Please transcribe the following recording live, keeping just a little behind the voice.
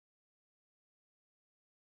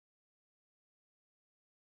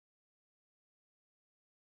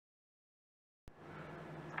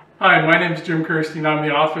Hi, my name is Jim Kerstein. I'm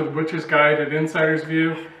the author of The Butcher's Guide at Insider's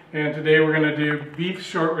View, and today we're going to do beef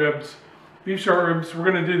short ribs. Beef short ribs, we're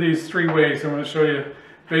going to do these three ways. I'm going to show you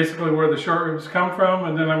basically where the short ribs come from,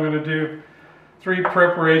 and then I'm going to do three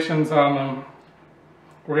preparations on them.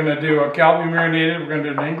 We're going to do a Kalbi marinated, we're going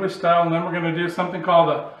to do an English style, and then we're going to do something called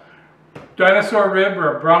a dinosaur rib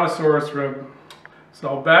or a Bronosaurus rib.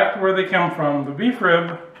 So back to where they come from. The beef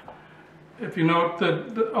rib, if you note,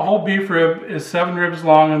 the whole beef rib is 7 ribs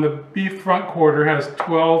long, and the beef front quarter has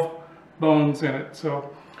 12 bones in it.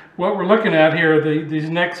 So what we're looking at here are these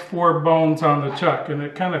next 4 bones on the chuck, and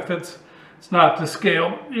it kind of fits. It's not to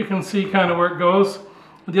scale. You can see kind of where it goes.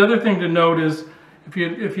 The other thing to note is if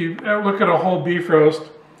you look at a whole beef roast,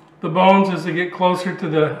 the bones, as they get closer to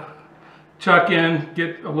the chuck end,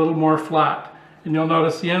 get a little more flat. And you'll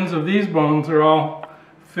notice the ends of these bones are all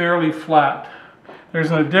fairly flat. There's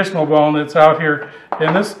an additional bone that's out here,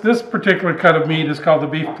 and this particular cut of meat is called the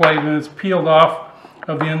beef plate, and it's peeled off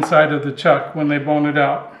of the inside of the chuck when they bone it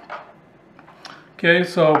out. Okay,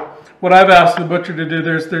 so what I've asked the butcher to do,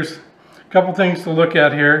 there's a couple things to look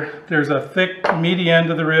at here. There's a thick, meaty end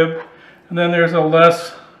of the rib, and then there's a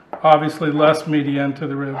obviously less meaty end to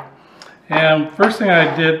the rib. And first thing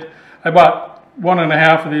I did, I bought 1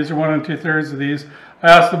 1/2 of these, or 1 2/3 of these.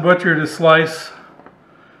 I asked the butcher to slice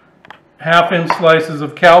 1/2-inch slices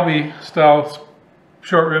of Kalbi style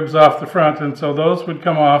short ribs off the front, and so those would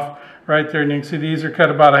come off right there, and you can see these are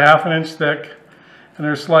cut about 1/2 inch thick, and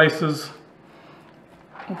they're slices.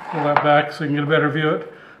 I'll pull that back so you can get a better view of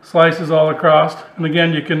it. Slices all across, and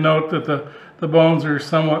again you can note that the bones are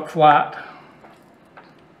somewhat flat.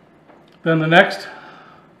 Then the next,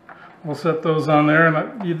 we'll set those on there,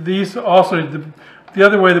 and these also, the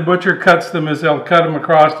other way the butcher cuts them is they'll cut them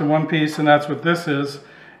across in one piece, and that's what this is.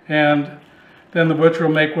 And then the butcher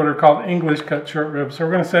will make what are called English cut short ribs. So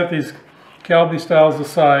we're going to set these Kalbi styles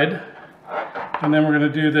aside, and then we're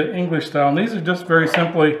going to do the English style. And these are just very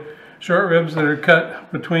simply short ribs that are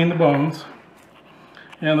cut between the bones.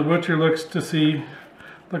 And the butcher looks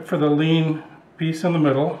for the lean piece in the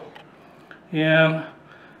middle. And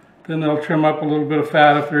then they'll trim up a little bit of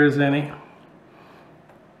fat if there is any.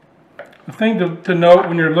 The thing to note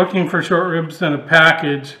when you're looking for short ribs in a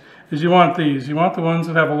package is you want these. You want the ones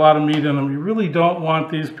that have a lot of meat in them. You really don't want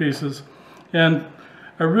these pieces. And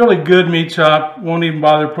a really good meat shop won't even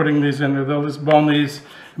bother putting these in there. They'll just bone these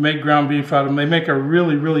and make ground beef out of them. They make a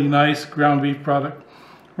really, really nice ground beef product.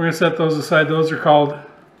 We're going to set those aside. Those are called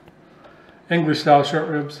English style short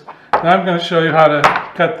ribs. Now I'm going to show you how to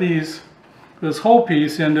cut this whole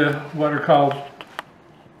piece into what are called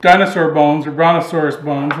dinosaur bones or Bronosaurus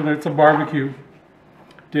bones, and it's a barbecue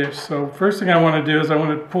dish. So first thing I want to do is I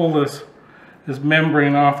want to pull this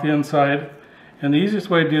membrane off the inside, and the easiest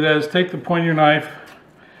way to do that is take the point of your knife,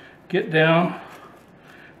 get down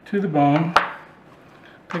to the bone,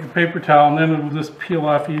 take a paper towel, and then it will just peel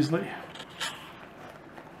off easily.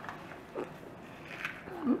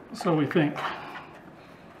 So we think.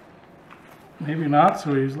 Maybe not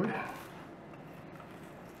so easily.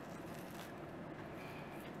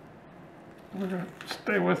 We're going to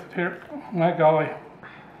stay with it here. My golly.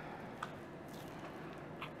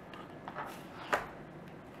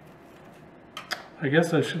 I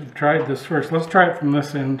guess I should have tried this first. Let's try it from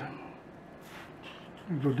this end.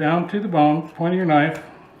 Go down to the bone, point of your knife,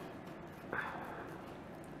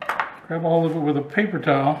 grab all of it with a paper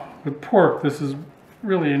towel. With pork, this is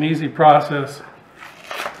really an easy process.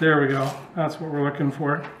 There we go. That's what we're looking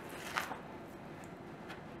for.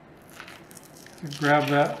 Grab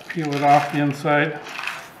that, peel it off the inside.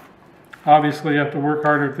 Obviously you have to work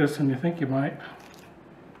harder at this than you think you might.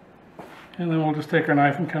 And then we'll just take our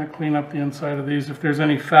knife and kind of clean up the inside of these if there's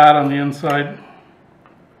any fat on the inside.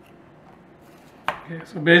 Okay,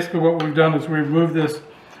 so basically what we've done is we've removed this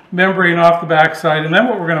membrane off the back side, and then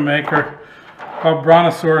what we're going to make are called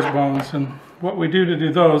Bronosaurus bones. And what we do to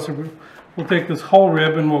do those, we'll take this whole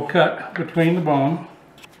rib and we'll cut between the bone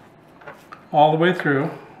all the way through.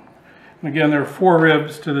 And again, there are 4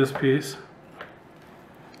 ribs to this piece.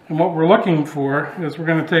 And what we're looking for is we're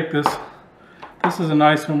going to take this. This is a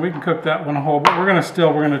nice one. We can cook that one whole, but we're going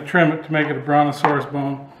to trim it to make it a Bronosaurus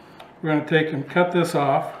bone. We're going to take and cut this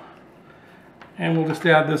off, and we'll just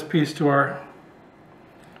add this piece to our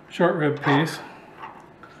short rib piece.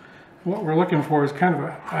 What we're looking for is kind of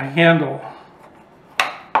a handle.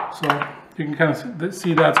 So you can kind of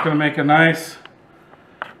see that's going to make a nice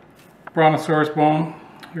Bronosaurus bone.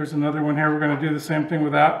 Here's another one here. We're going to do the same thing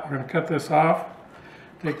with that. We're going to cut this off.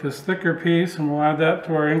 Take this thicker piece and we'll add that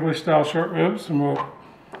to our English style short ribs, and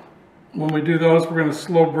when we do those, we're going to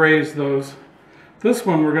slow braise those. This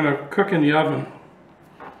one we're going to cook in the oven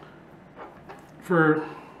for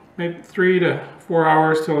maybe 3 to 4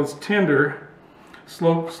 hours till it's tender.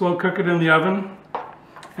 Slow cook it in the oven,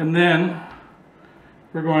 and then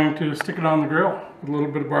we're going to stick it on the grill with a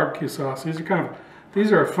little bit of barbecue sauce.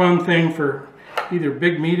 These are a fun thing for either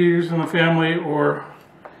big meat eaters in the family or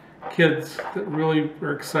kids that really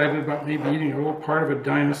are excited about maybe eating a little part of a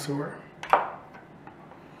dinosaur.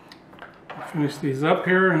 I'll finish these up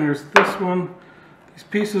here, and there's this one. These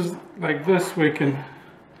pieces like this, we can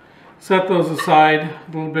set those aside, a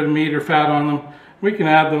little bit of meat or fat on them. We can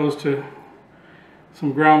add those to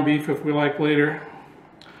some ground beef if we like later.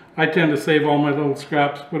 I tend to save all my little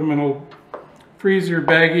scraps, put them in a little freezer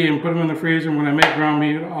baggie and put them in the freezer, and when I make ground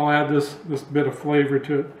meat, I'll add this bit of flavor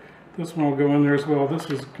to it. This one will go in there as well. This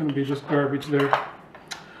is going to be just garbage there.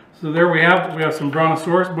 So there we have some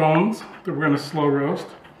Bronosaurus bones that we're going to slow roast.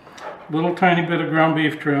 A little tiny bit of ground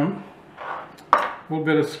beef trim. A little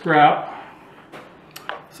bit of scrap.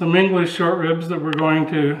 Some English short ribs that we're going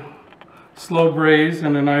to slow braise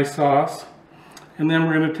in a nice sauce. And then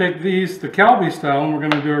we're going to take these, the Kalbi style, and we're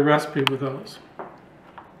going to do a recipe with those.